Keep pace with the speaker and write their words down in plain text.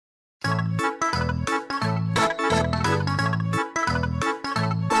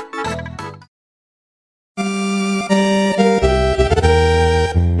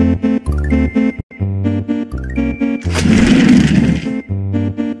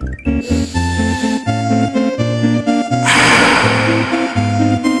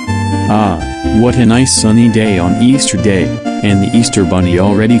What a nice sunny day on Easter Day, and the Easter Bunny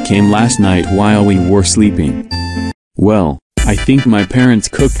already came last night while we were sleeping. Well, I think my parents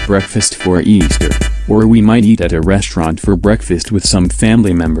cooked breakfast for Easter, or we might eat at a restaurant for breakfast with some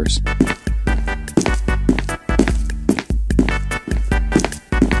family members.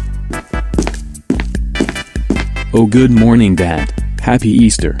 Oh, good morning, Dad. Happy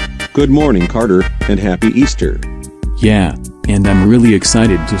Easter. Good morning, Carter, and happy Easter. Yeah, and I'm really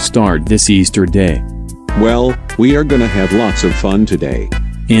excited to start this Easter day. Well, we are gonna have lots of fun today.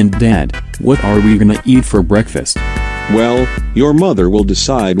 And Dad, what are we gonna eat for breakfast? Well, your mother will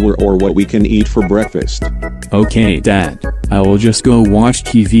decide where or what we can eat for breakfast. Okay, Dad, I will just go watch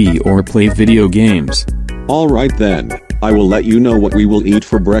TV or play video games. Alright then, I will let you know what we will eat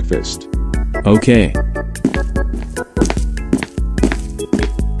for breakfast. Okay.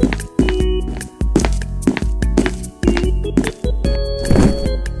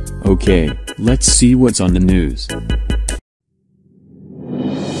 Okay, let's see what's on the news.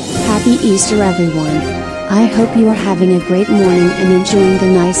 Happy Easter, everyone. I hope you are having a great morning and enjoying the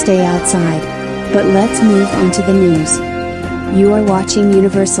nice day outside. But let's move on to the news. You are watching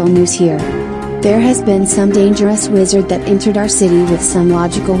Universal News here. There has been some dangerous wizard that entered our city with some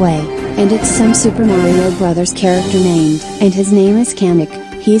logical way, and it's some Super Mario Bros. Character named, and his name is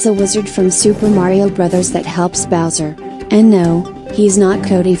Kamek. He's a wizard from Super Mario Bros. That helps Bowser. And no, he's not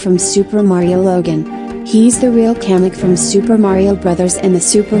Cody from Super Mario Logan. He's the real Kamek from Super Mario Bros. And the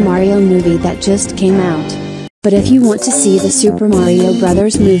Super Mario movie that just came out. But if you want to see the Super Mario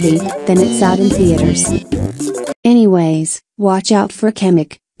Bros. Movie, then it's out in theaters. Anyways, watch out for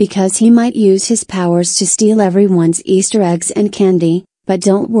Kamek, because he might use his powers to steal everyone's Easter eggs and candy, but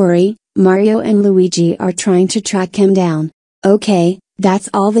don't worry, Mario and Luigi are trying to track him down. Okay, that's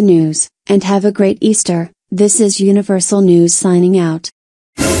all the news, and have a great Easter. This is Universal News signing out.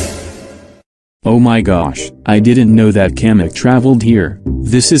 Oh my gosh, I didn't know that Kamek traveled here.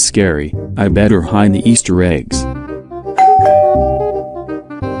 This is scary. I better hide the Easter eggs.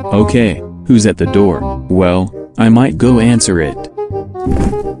 Okay, who's at the door? Well, I might go answer it.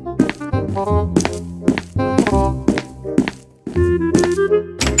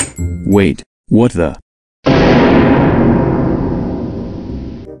 Wait, what the?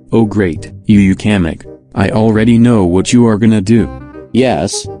 Oh great, you Kamek. I already know what you are gonna do.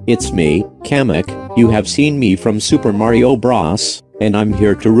 Yes, it's me, Kamek. You have seen me from Super Mario Bros., and I'm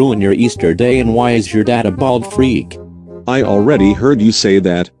here to ruin your Easter day. And why is your dad a bald freak? I already heard you say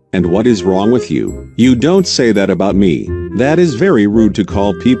that, and what is wrong with you? You don't say that about me. That is very rude to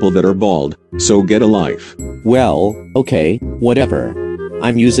call people that are bald, so get a life. Well, okay, whatever.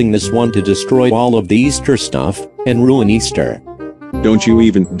 I'm using this one to destroy all of the Easter stuff, and ruin Easter. Don't you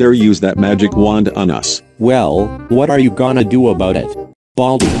even dare use that magic wand on us. Well, what are you gonna do about it,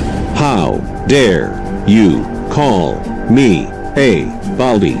 Baldy? How dare you call me a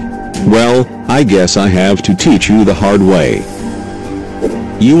Baldy? Well, I guess I have to teach you the hard way.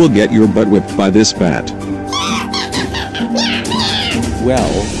 You will get your butt whipped by this bat.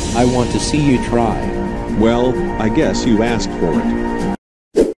 Well, I want to see you try. Well, I guess you asked for it.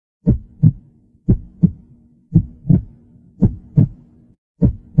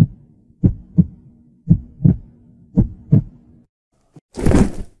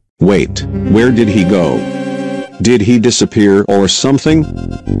 Wait, where did he go? Did he disappear or something?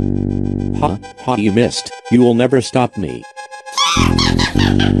 Ha, you missed. You will never stop me.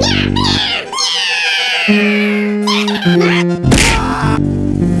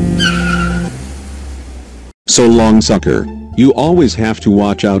 So long, sucker. You always have to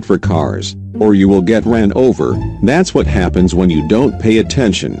watch out for cars, or you will get ran over. That's what happens when you don't pay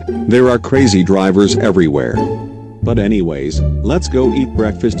attention. There are crazy drivers everywhere. But anyways, let's go eat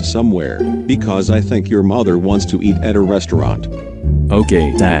breakfast somewhere, because I think your mother wants to eat at a restaurant.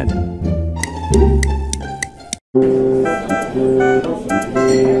 Okay, Dad.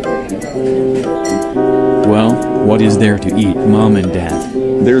 Well, what is there to eat, Mom and Dad?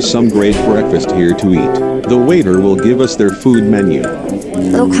 There's some great breakfast here to eat. The waiter will give us their food menu.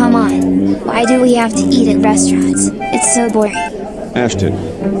 Oh come on, why do we have to eat at restaurants? It's so boring. Ashton,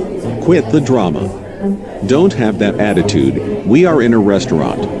 quit the drama. Don't have that attitude. We are in a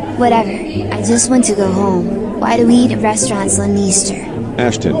restaurant. Whatever, I just want to go home. Why do we eat at restaurants on Easter?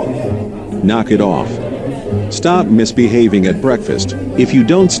 Ashton, knock it off. Stop misbehaving at breakfast. If you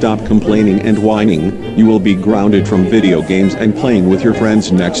don't stop complaining and whining, you will be grounded from video games and playing with your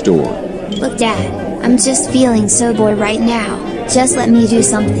friends next door. Look, Dad, I'm just feeling so bored right now. Just let me do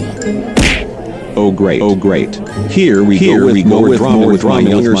something. Oh great. Here we go with more drama with my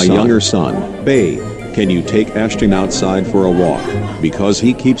younger son, Babe. Can you take Ashton outside for a walk? Because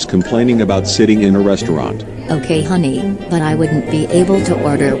he keeps complaining about sitting in a restaurant. Okay honey, but I wouldn't be able to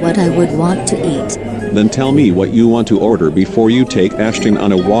order what I would want to eat. Then tell me what you want to order before you take Ashton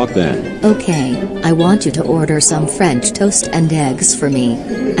on a walk then. Okay, I want you to order some French toast and eggs for me.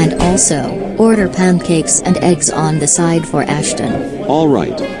 And also, order pancakes and eggs on the side for Ashton.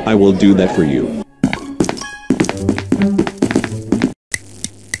 Alright, I will do that for you.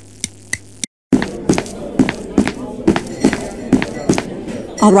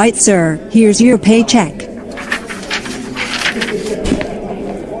 Alright sir, here's your paycheck.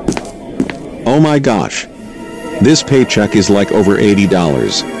 Oh my gosh. This paycheck is like over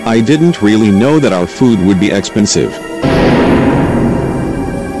 $80. I didn't really know that our food would be expensive.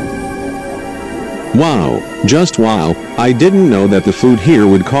 Wow, just wow, I didn't know that the food here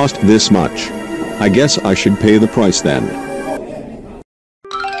would cost this much. I guess I should pay the price then.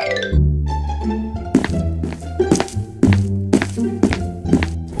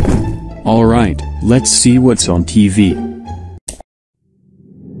 Alright, let's see what's on TV.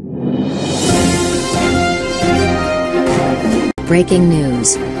 Breaking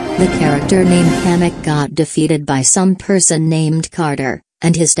news. The character named Kamek got defeated by some person named Carter,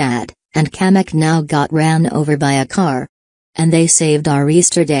 and his dad, and Kamek now got ran over by a car. And they saved our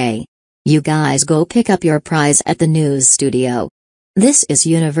Easter day. You guys go pick up your prize at the news studio. This is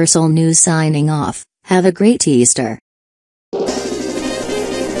Universal News signing off. Have a great Easter.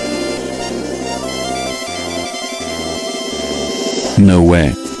 No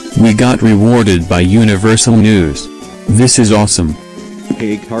way. We got rewarded by Universal News. This is awesome.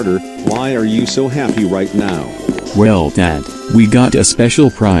 Hey Carter, why are you so happy right now? Well Dad, we got a special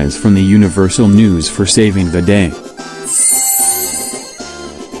prize from the Universal News for saving the day.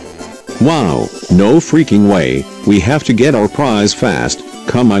 Wow, no freaking way, we have to get our prize fast.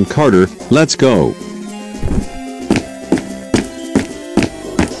 Come on Carter, let's go.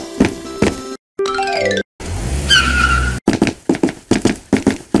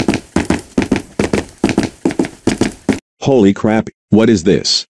 Holy crap, what is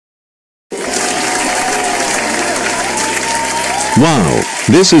this? Wow,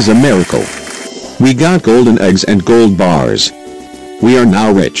 this is a miracle. We got golden eggs and gold bars. We are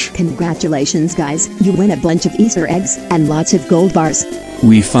now rich. Congratulations guys, you win a bunch of Easter eggs and lots of gold bars.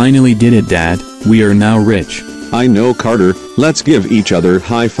 We finally did it Dad, we are now rich. I know Carter, let's give each other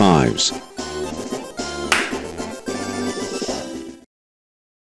high fives.